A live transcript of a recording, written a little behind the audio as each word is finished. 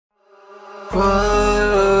Whoa,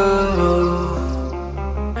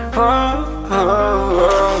 whoa,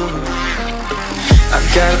 whoa. I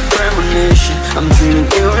got a premonition, I'm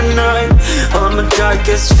dreaming you and I. All my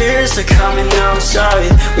darkest fears are coming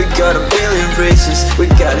outside. We got a billion races, we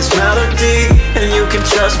got this melody. And you can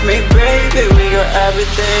trust me, baby, we got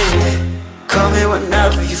everything. Call me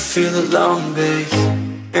whenever you feel alone, babe.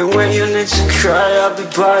 And when you need to cry, I'll be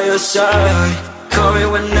by your side. Call me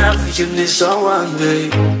whenever you need someone,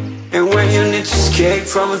 babe. And when you need to escape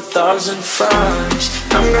from 1,000 fires,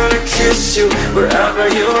 I'm gonna kiss you wherever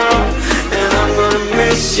you are. And I'm gonna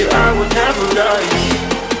miss you, I will never lie.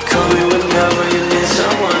 Call me whenever you need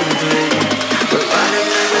someone, babe. We're running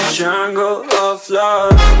in the jungle of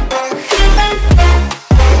love.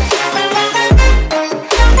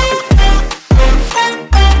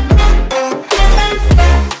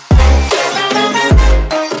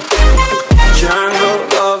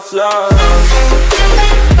 Love.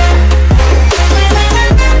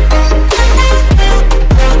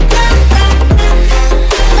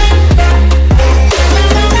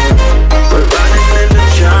 We're running in the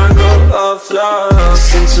jungle of love.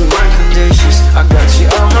 Listen to my conditions, I got you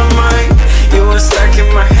on my mind. You were stuck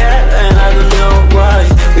in my head and I don't know why.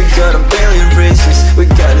 We got a billion races, we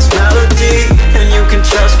got this melody. And you can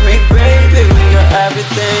trust me, baby, we got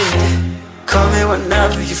everything. Call me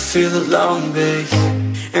whenever you feel alone, babe.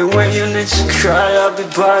 And when you need to cry, I'll be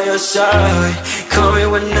by your side. Call me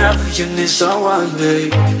whenever you need someone,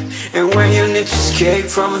 babe. And when you need to escape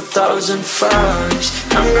from 1,000 fires,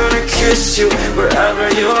 I'm gonna kiss you wherever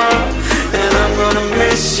you are. And I'm gonna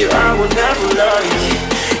miss you, I will never lie.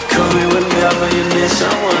 Call me whenever you need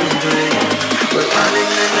someone, babe. We're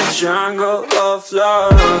running in the jungle of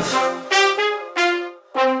love.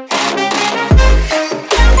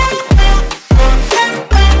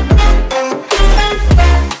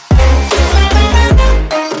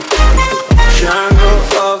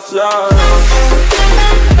 Love.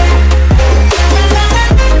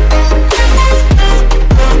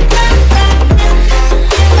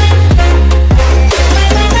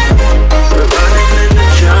 We're running in the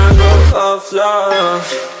jungle of love.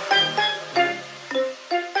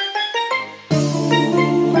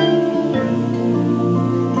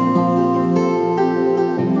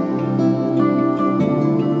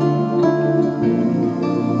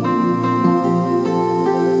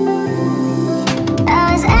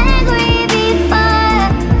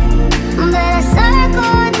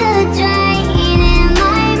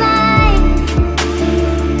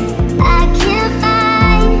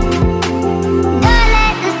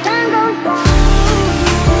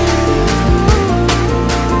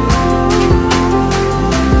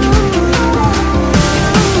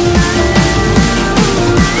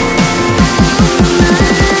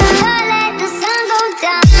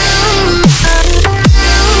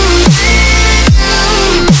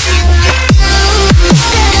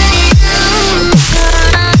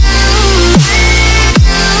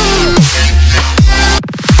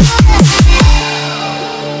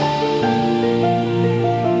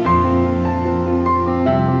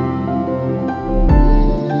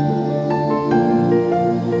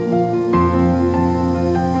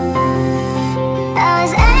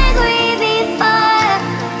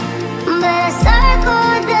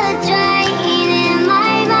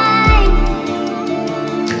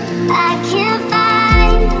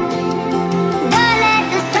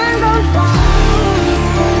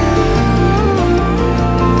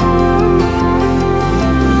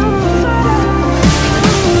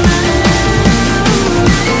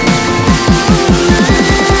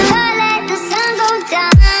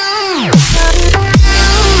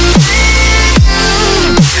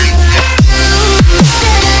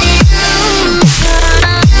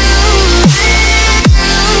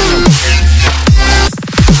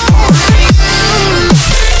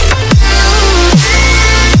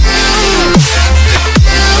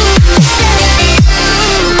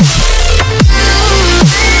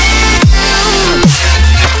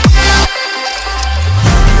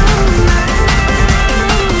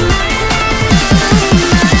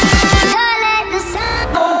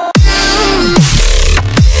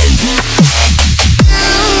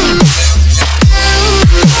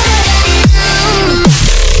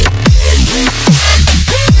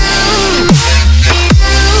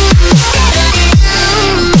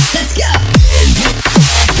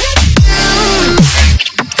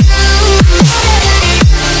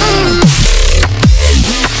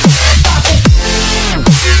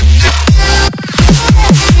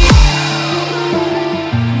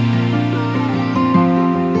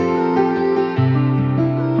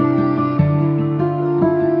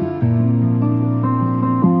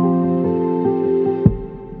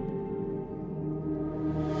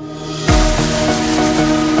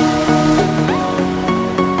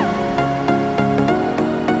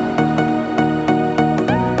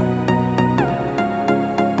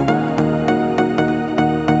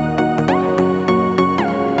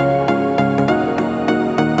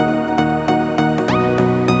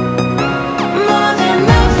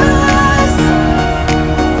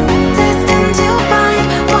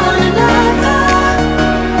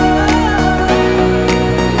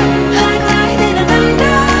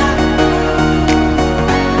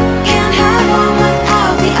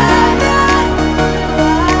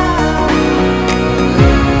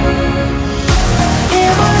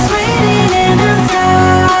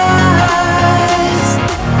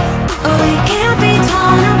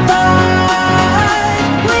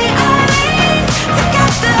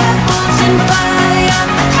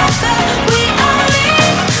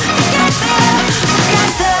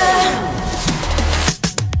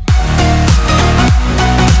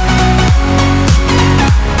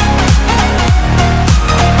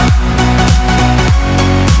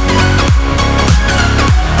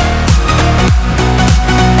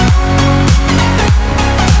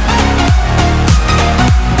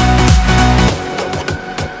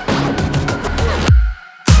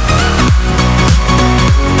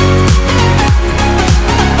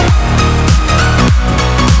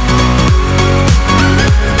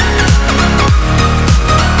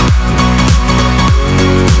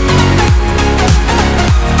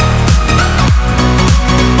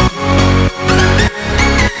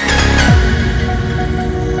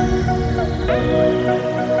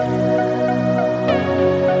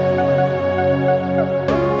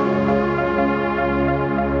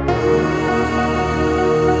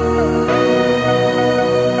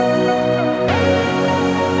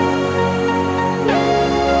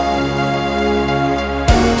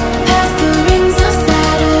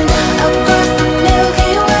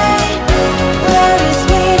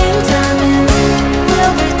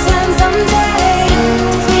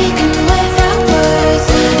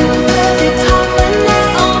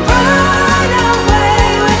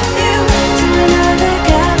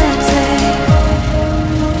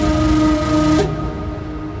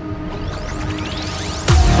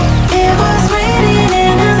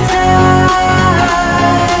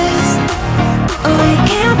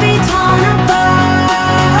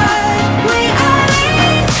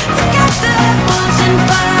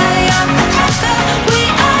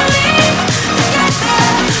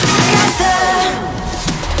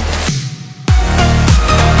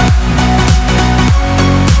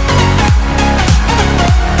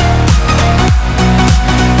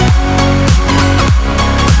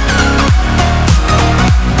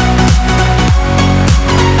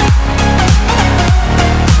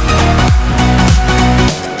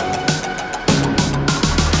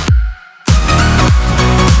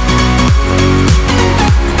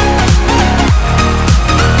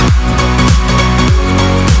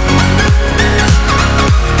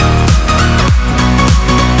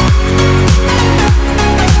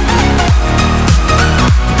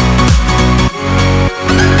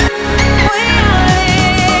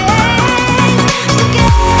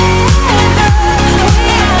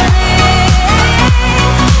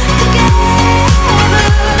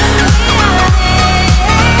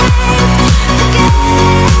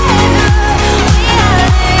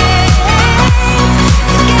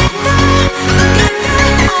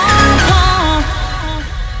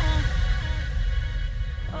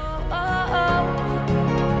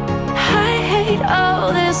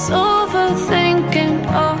 all this overthinking.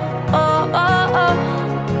 Oh, oh, oh, oh.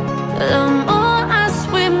 The more I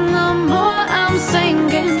swim, the more I'm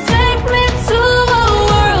sinking. Take me to a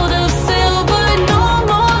world of silver. No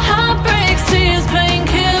more heartbreaks, tears,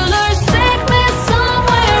 painkillers. Take me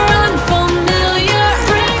somewhere unfamiliar.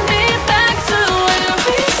 Bring me back to where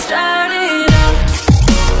we started out.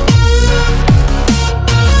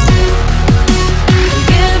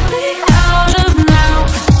 Get me out of now.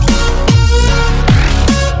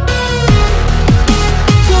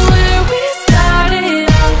 To where we started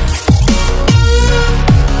out.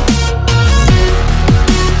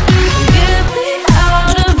 Get me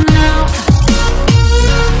out of now.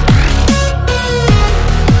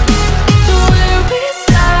 To where we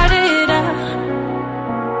started out.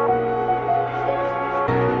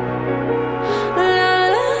 La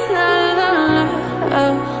la la la la.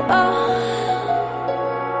 Oh, oh.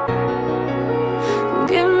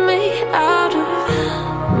 Get me out of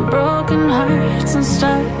broken hearts and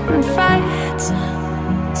starting fights,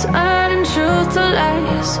 turning truth to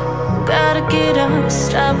lies. Gotta get up,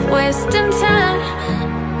 stop wasting time.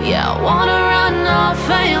 Yeah, I wanna run off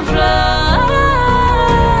and fly.